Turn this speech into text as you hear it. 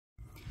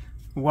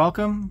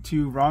Welcome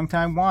to Wrong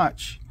Time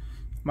Watch.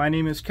 My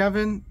name is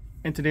Kevin,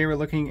 and today we're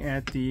looking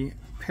at the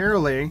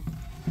Perrelet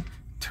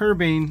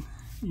Turbine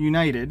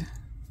United,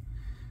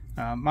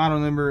 model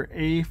number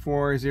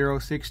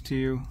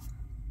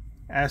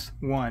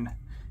A4062S1.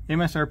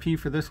 MSRP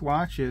for this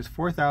watch is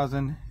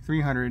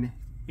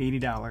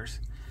 $4,380.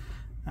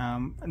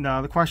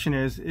 Now the question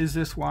is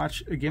this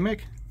watch a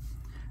gimmick?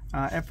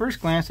 At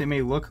first glance it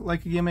may look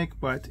like a gimmick,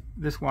 but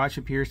this watch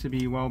appears to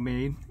be well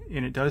made,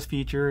 and it does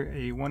feature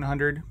a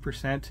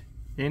 100%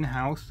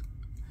 in-house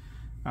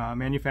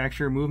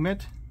manufacturer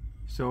movement.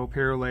 So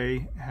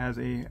Perrelet has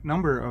a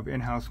number of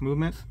in-house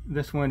movements.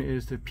 This one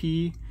is the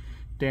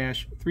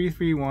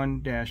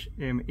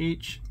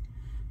P-331-MH,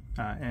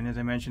 and as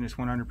I mentioned, it's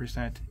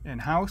 100%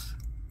 in-house.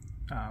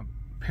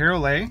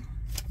 Perrelet,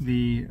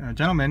 the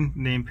gentleman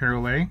named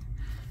Perrelet,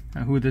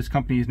 who this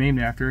company is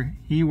named after,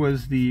 he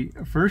was the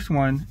first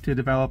one to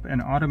develop an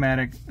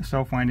automatic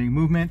self-winding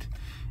movement,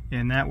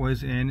 and that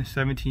was in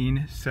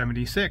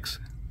 1776.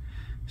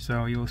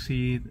 So you'll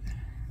see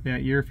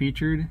that year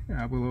featured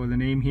below the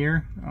name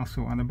here,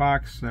 also on the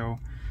box, so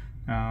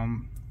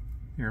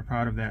you're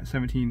proud of that,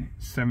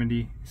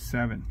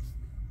 1777.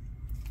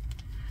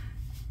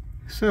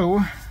 So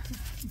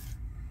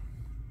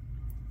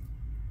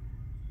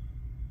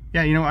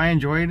yeah, you know, I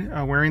enjoyed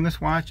wearing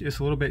this watch. It's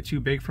a little bit too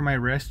big for my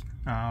wrist.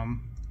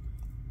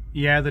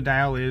 Yeah, the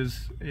dial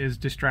is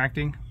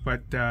distracting,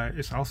 but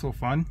it's also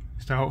fun.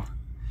 So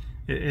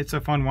it's a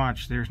fun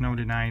watch. There's no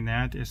denying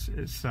that.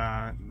 It's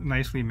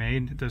nicely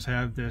made. It does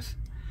have this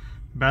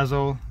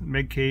bezel,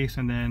 mid case,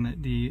 and then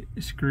the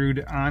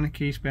screwed on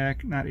case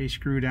back, not a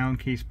screw down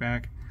case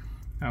back.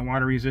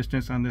 Water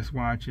resistance on this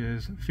watch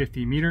is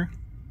 50 meter.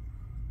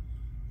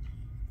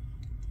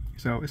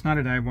 So it's not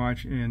a dive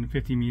watch, and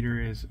 50 meter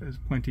is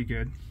plenty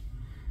good.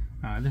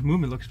 This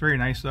movement looks very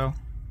nice though.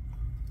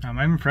 I'm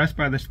impressed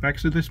by the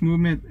specs of this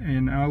movement,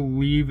 and I'll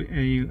leave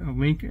a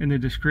link in the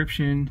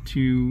description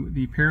to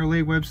the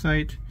Perrelet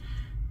website.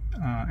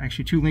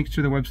 Actually, two links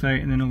to the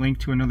website, and then a link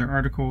to another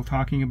article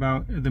talking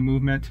about the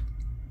movement.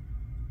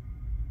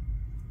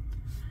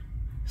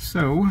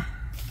 So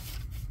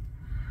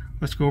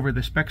let's go over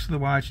the specs of the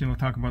watch, and we'll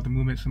talk about the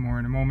movement some more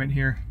in a moment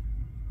here.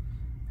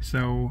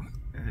 So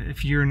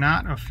if you're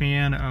not a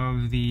fan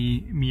of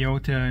the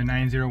Miyota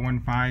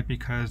 9015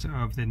 because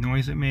of the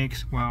noise it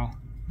makes, well,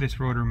 this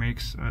rotor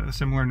makes a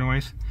similar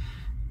noise.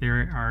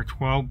 There are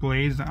 12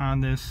 blades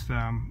on this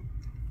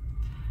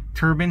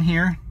turbine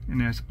here,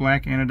 and it's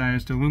black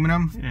anodized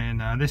aluminum,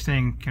 and this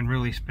thing can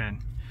really spin.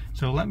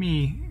 So let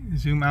me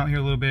zoom out here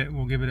a little bit.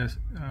 We'll give it a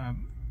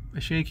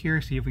shake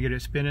here, see if we get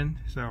it spinning.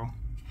 So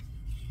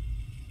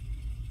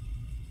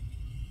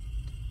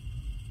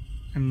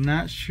I'm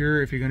not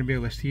sure if you're going to be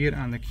able to see it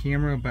on the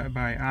camera, but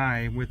by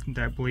eye, with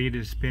that blade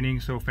is spinning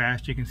so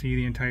fast you can see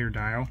the entire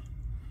dial.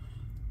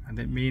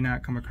 That may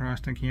not come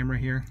across on camera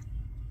here.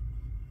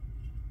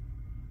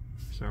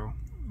 So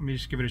let me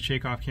just give it a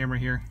shake off camera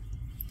here.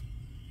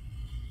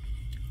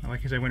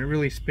 Like I said, when it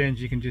really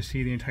spins, you can just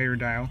see the entire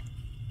dial.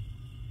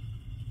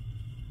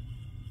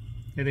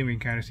 I think we can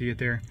kind of see it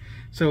there.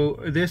 So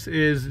this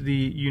is the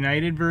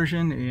United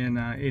version, and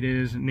it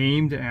is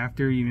named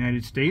after the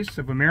United States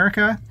of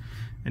America.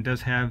 It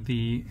does have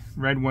the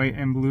red, white,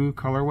 and blue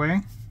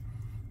colorway.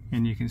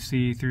 And you can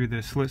see through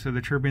the slits of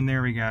the turbine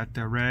there, we got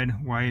the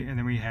red, white, and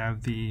then we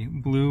have the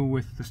blue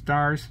with the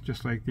stars,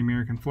 just like the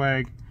American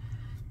flag.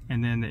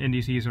 And then the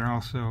indices are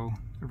also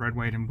red,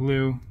 white, and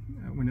blue.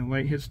 When the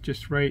light hits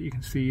just right, you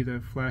can see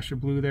the flash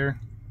of blue there.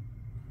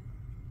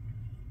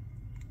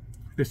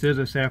 This is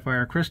a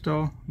sapphire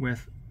crystal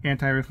with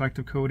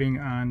anti-reflective coating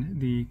on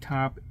the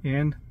top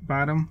and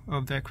bottom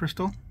of that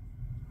crystal.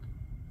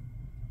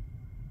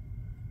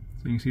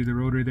 So you can see the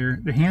rotor there.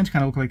 The hands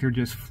kind of look like they're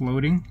just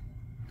floating.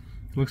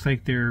 It looks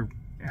like they're,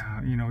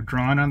 you know,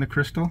 drawn on the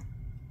crystal,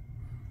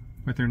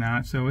 but they're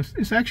not. So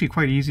it's actually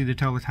quite easy to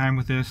tell the time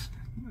with this.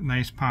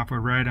 Nice pop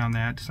of red on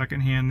that second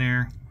hand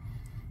there,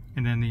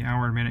 and then the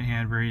hour and minute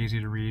hand, very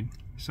easy to read.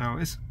 So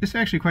it's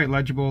actually quite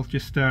legible.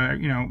 Just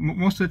you know,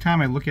 most of the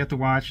time I look at the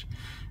watch,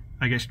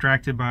 I get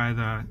distracted by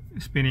the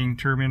spinning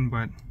turbine,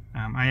 but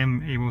I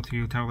am able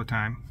to tell the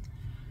time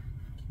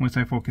once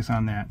I focus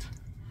on that.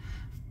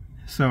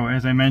 So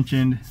as I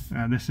mentioned,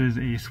 this is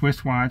a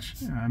Swiss watch,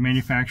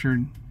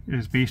 manufactured. It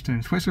is based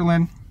in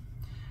Switzerland.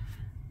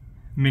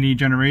 Many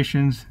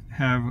generations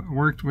have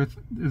worked with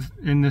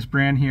in this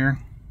brand here.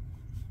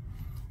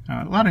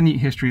 A lot of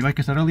neat history. Like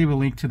I said, I'll leave a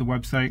link to the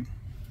website.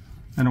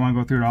 I don't want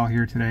to go through it all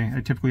here today.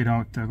 I typically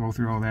don't go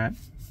through all that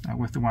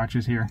with the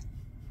watches here.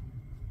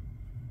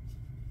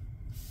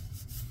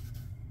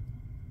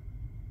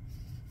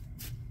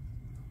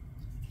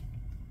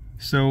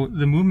 So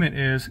the movement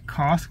is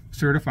COSC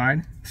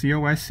certified,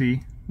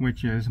 COSC,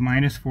 which is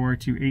 -4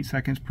 to 8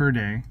 seconds per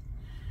day.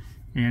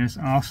 And it's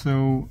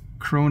also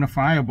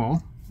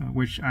chronofiable,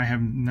 which I have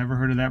never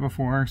heard of that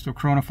before. So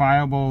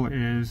chronofiable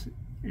is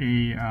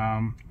a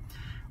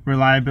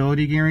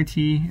reliability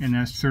guarantee, and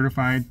that's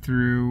certified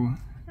through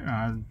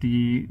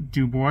the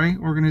DuBois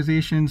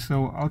organization.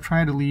 So I'll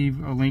try to leave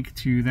a link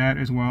to that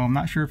as well. I'm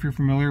not sure if you're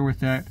familiar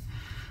with that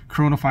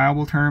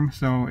chronofiable term,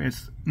 so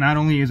it's not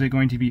only is it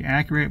going to be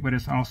accurate, but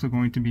it's also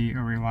going to be a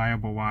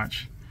reliable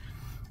watch.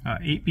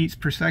 8 beats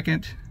per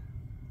second,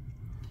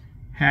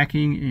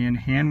 hacking and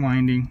hand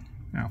winding,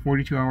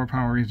 42-hour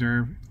power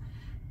reserve,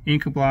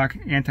 ink block,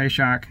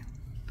 anti-shock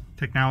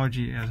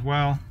technology as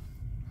well.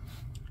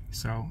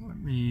 So let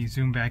me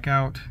zoom back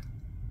out.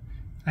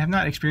 I have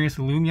not experienced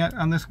the lume yet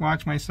on this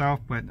watch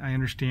myself, but I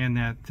understand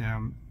that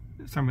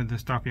some of the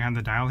stuff behind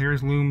the dial here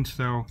is loomed,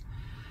 so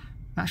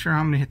not sure how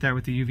I'm going to hit that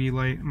with the UV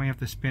light. I might have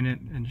to spin it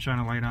and shine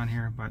a light on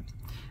here. But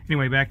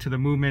anyway, back to the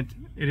movement.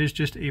 It is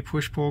just a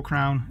push-pull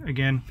crown.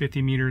 Again,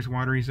 50 meters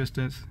water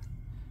resistance.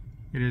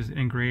 It is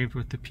engraved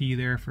with the P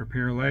there for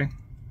Perrelet.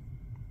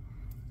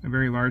 A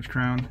very large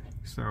crown.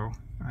 So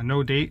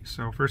no date,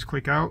 so first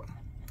click out.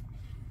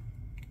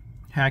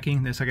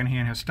 Hacking, the second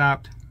hand has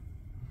stopped.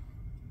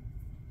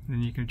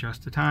 Then you can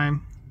adjust the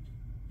time.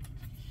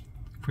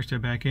 Push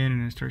that back in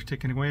and it starts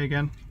ticking away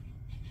again.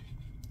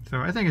 So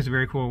I think it's a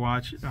very cool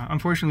watch.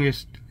 Unfortunately,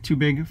 it's too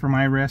big for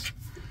my wrist.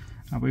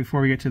 But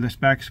before we get to the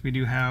specs, we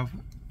do have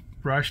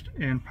brushed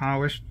and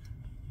polished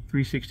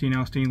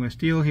 316L stainless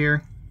steel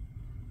here.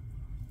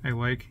 I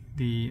like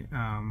the,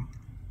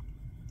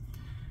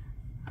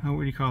 what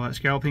do you call that,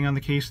 scalloping on the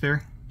case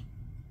there.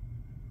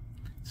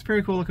 It's a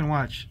very cool looking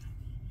watch.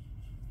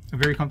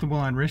 Very comfortable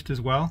on wrist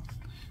as well.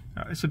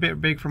 It's a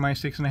bit big for my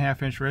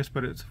 6.5 inch wrist,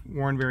 but it's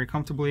worn very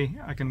comfortably.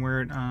 I can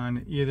wear it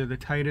on either the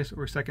tightest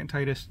or second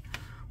tightest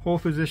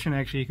hold position.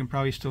 Actually, you can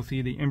probably still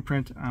see the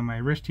imprint on my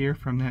wrist here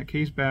from that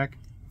case back.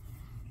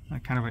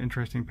 Kind of an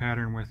interesting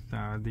pattern with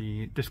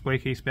the display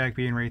case back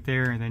being right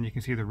there, and then you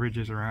can see the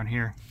ridges around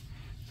here.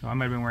 So I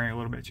might have been wearing it a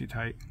little bit too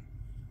tight.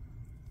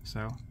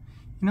 So,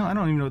 you know, I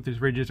don't even know what these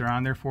ridges are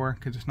on there for,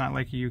 because it's not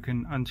like you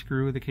can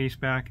unscrew the case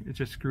back. It's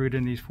just screwed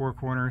in these four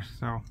corners,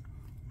 so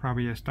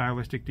probably a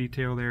stylistic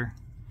detail there.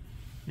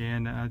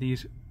 And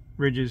these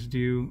ridges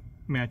do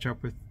match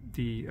up with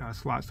the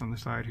slots on the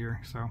side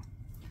here, so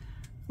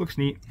looks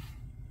neat.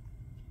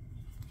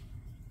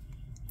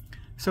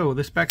 So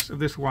the specs of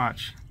this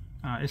watch,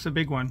 it's a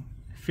big one.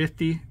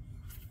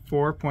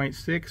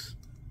 54.6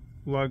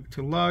 lug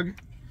to lug.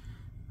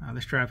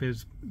 The strap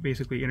is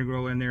basically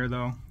integral in there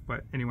though,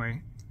 but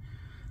anyway,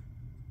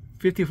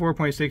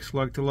 54.6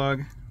 lug to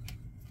lug,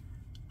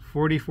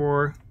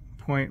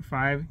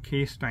 44.5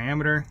 case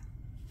diameter,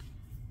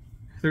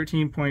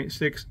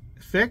 13.6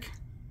 thick,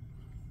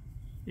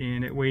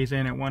 and it weighs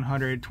in at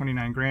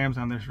 129 grams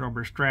on this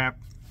rubber strap,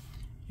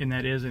 and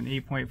that is an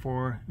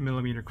 8.4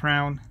 millimeter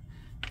crown.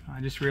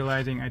 Just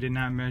realizing I did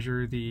not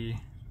measure the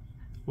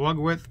lug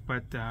width,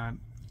 but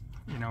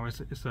you know,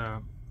 it's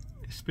a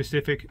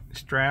specific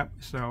strap,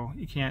 so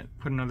you can't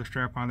put another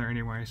strap on there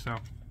anyway, so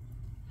it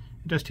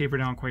does taper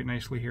down quite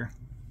nicely here.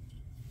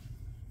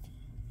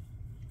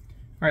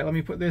 Alright, let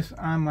me put this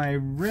on my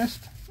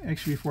wrist.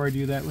 Actually, before I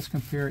do that, let's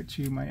compare it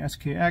to my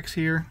SKX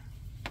here.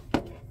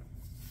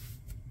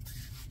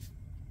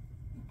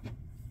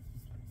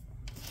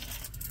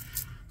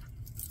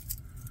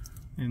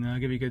 And I'll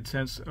give you a good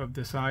sense of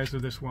the size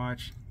of this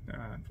watch.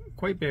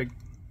 Quite big.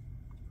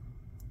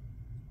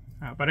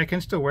 But I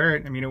can still wear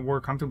it. I mean, it wore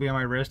comfortably on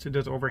my wrist. It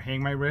does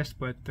overhang my wrist,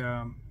 but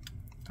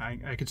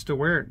I could still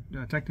wear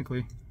it,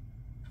 technically.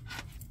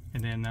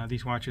 And then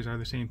these watches are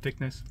the same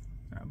thickness.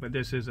 But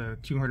this is a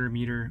 200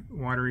 meter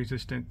water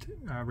resistant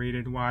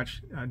rated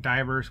watch,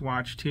 diver's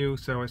watch too,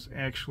 so it's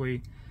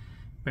actually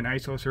been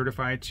ISO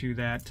certified to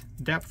that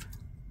depth.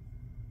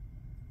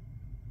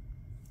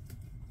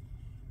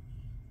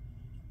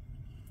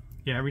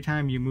 Yeah, every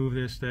time you move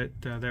this,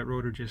 that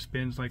rotor just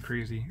spins like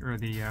crazy, or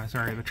the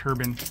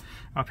turbine.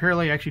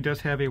 Perrelet actually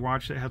does have a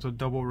watch that has a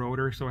double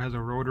rotor, so it has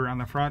a rotor on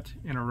the front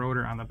and a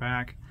rotor on the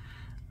back.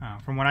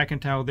 From what I can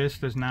tell, this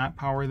does not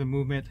power the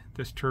movement.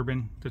 This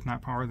turbine does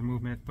not power the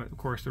movement, but of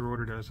course the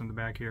rotor does in the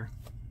back here.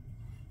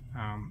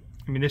 I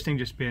mean, this thing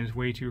just spins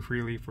way too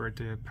freely for it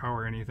to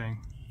power anything.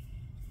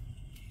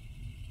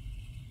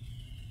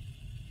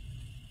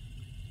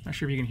 Not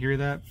sure if you can hear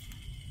that.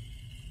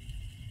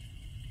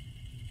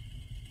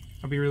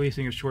 I'll be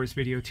releasing a shorts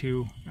video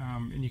too,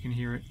 and you can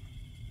hear it.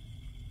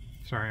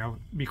 Sorry, I'll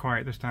be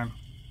quiet this time.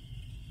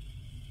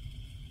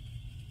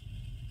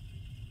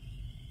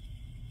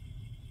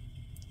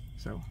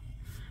 So,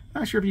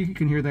 not sure if you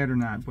can hear that or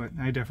not, but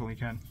I definitely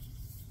can.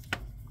 It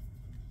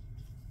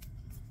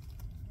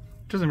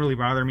doesn't really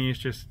bother me, it's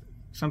just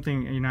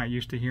something you're not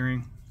used to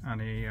hearing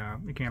on a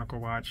mechanical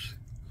watch.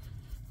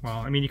 Well,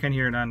 I mean, you can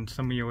hear it on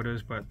some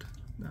Miyotas, but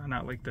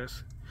not like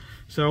this.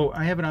 So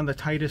I have it on the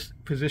tightest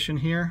position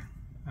here.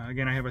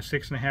 Again, I have a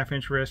 6.5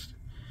 inch wrist.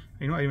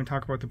 You know, I didn't even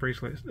talk about the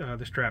bracelet,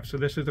 the strap. So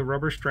this is the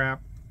rubber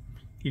strap.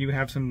 You do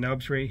have some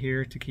nubs right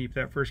here to keep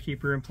that first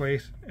keeper in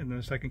place, and then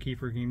the second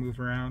keeper can move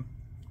around.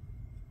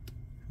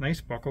 Nice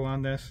buckle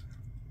on this,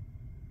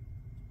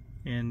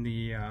 and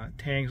the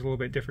tang's a little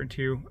bit different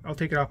too. I'll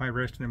take it off my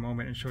wrist in a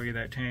moment and show you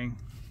that tang.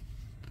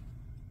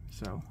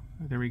 So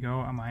there we go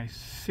on my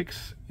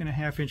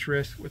 6.5 inch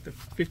wrist with the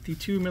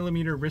 52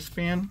 millimeter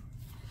wristband.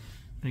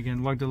 And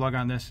again, lug to lug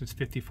on this, it's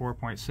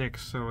 54.6,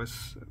 so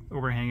it's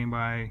overhanging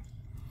by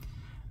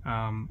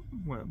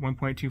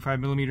 1.25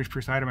 millimeters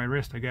per side of my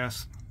wrist, I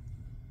guess.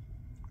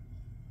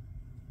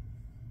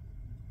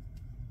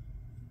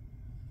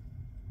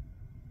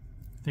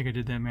 I think I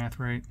did that math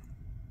right.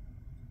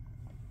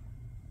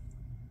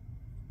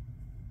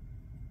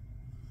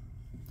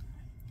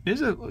 It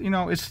is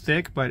it's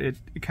thick, but it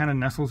kind of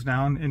nestles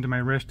down into my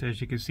wrist, as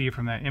you can see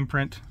from that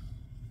imprint.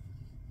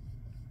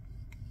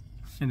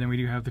 And then we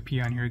do have the P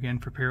on here again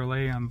for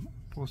Perrelet on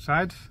both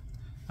sides.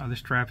 This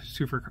strap is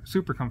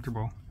super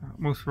comfortable.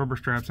 Most rubber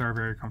straps are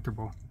very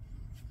comfortable.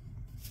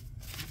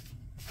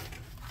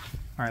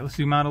 All right, let's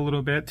zoom out a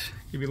little bit,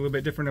 give you a little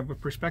bit different of a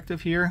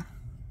perspective here.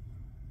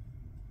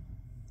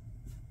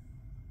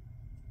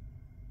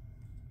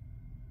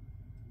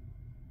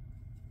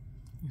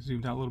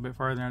 Zoomed out a little bit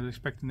farther than I was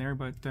expecting there,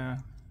 but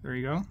there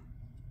you go.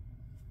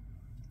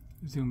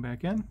 Zoom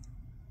back in.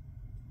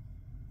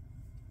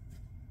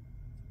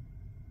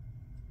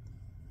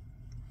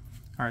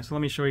 Alright, so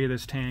let me show you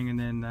this tang, and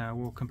then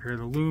we'll compare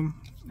the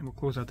loom, and we'll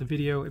close out the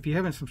video. If you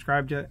haven't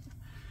subscribed yet,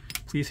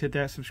 please hit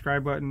that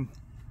subscribe button.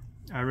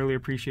 I really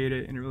appreciate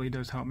it, and it really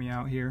does help me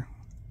out here.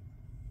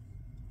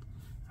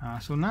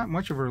 So not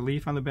much of a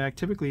relief on the back.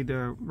 Typically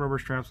the rubber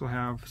straps will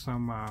have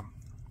some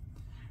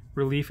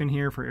relief in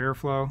here for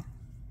airflow.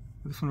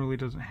 This one really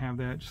doesn't have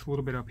that, just a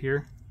little bit up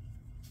here.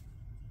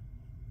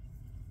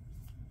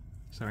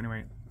 So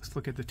anyway, let's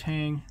look at the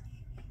tang.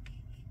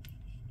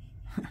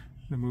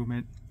 The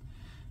movement,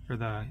 or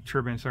the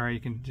turbine, sorry,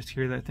 you can just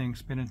hear that thing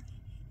spinning.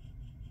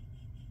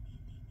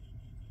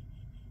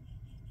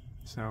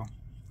 So,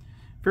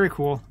 very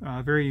cool,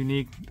 very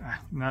unique. I'm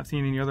not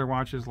seeing any other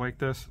watches like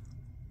this.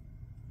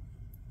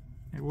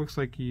 It looks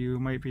like you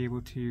might be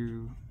able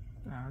to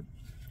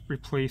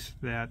replace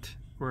that,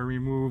 or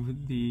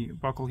remove the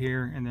buckle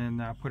here and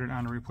then put it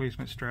on a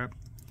replacement strap.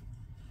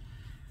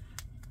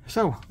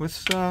 So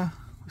let's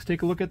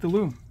take a look at the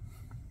loom.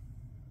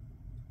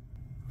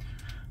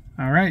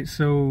 Alright,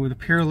 so the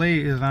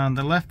Perrelet is on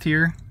the left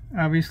here,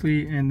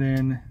 obviously, and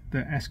then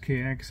the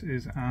SKX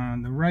is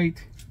on the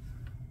right.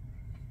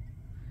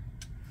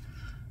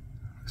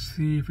 Let's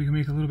see if we can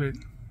make it a little bit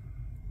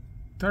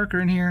darker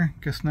in here.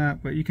 Guess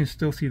not, but you can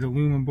still see the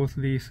loom on both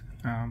of these.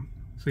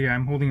 So yeah,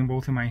 I'm holding them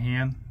both in my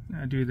hand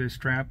due to the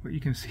strap, but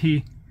you can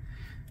see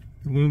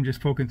the loom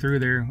just poking through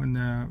there when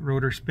the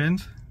rotor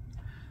spins.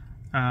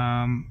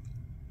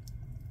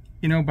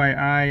 You know, by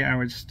eye, I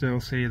would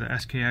still say the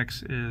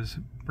SKX is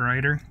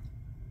brighter.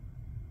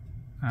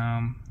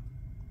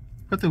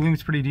 But the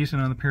loom's pretty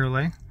decent on the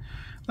Perrelet.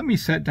 Let me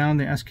set down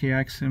the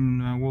SKX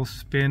and we'll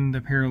spin the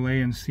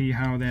Perrelet and see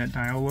how that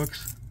dial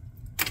looks.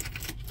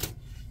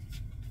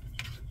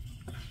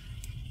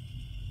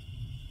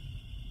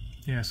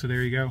 Yeah, so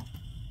there you go.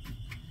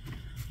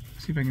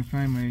 See if I can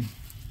find my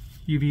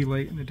UV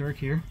light in the dark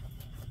here.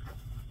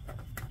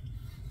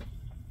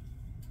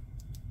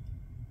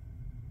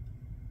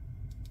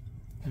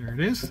 There it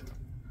is.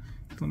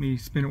 Let me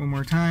spin it one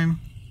more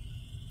time.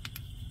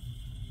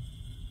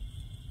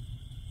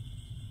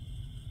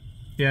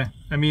 Yeah,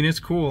 I mean, it's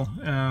cool.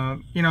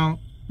 You know,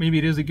 maybe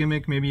it is a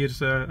gimmick, maybe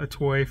it's a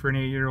toy for an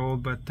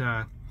 8-year-old, but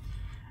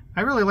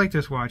I really like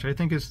this watch. I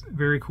think it's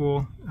very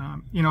cool.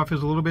 You know, if it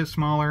was a little bit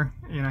smaller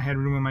and I had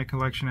room in my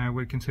collection, I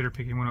would consider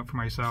picking one up for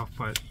myself.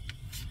 But,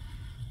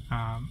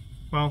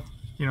 well,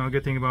 you know, a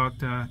good thing about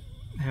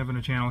having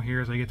a channel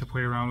here is I get to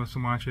play around with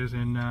some watches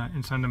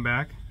and send them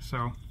back.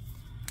 So,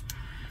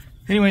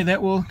 anyway,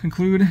 that will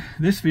conclude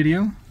this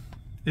video.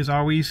 As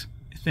always,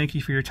 thank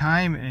you for your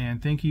time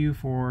and thank you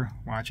for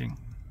watching.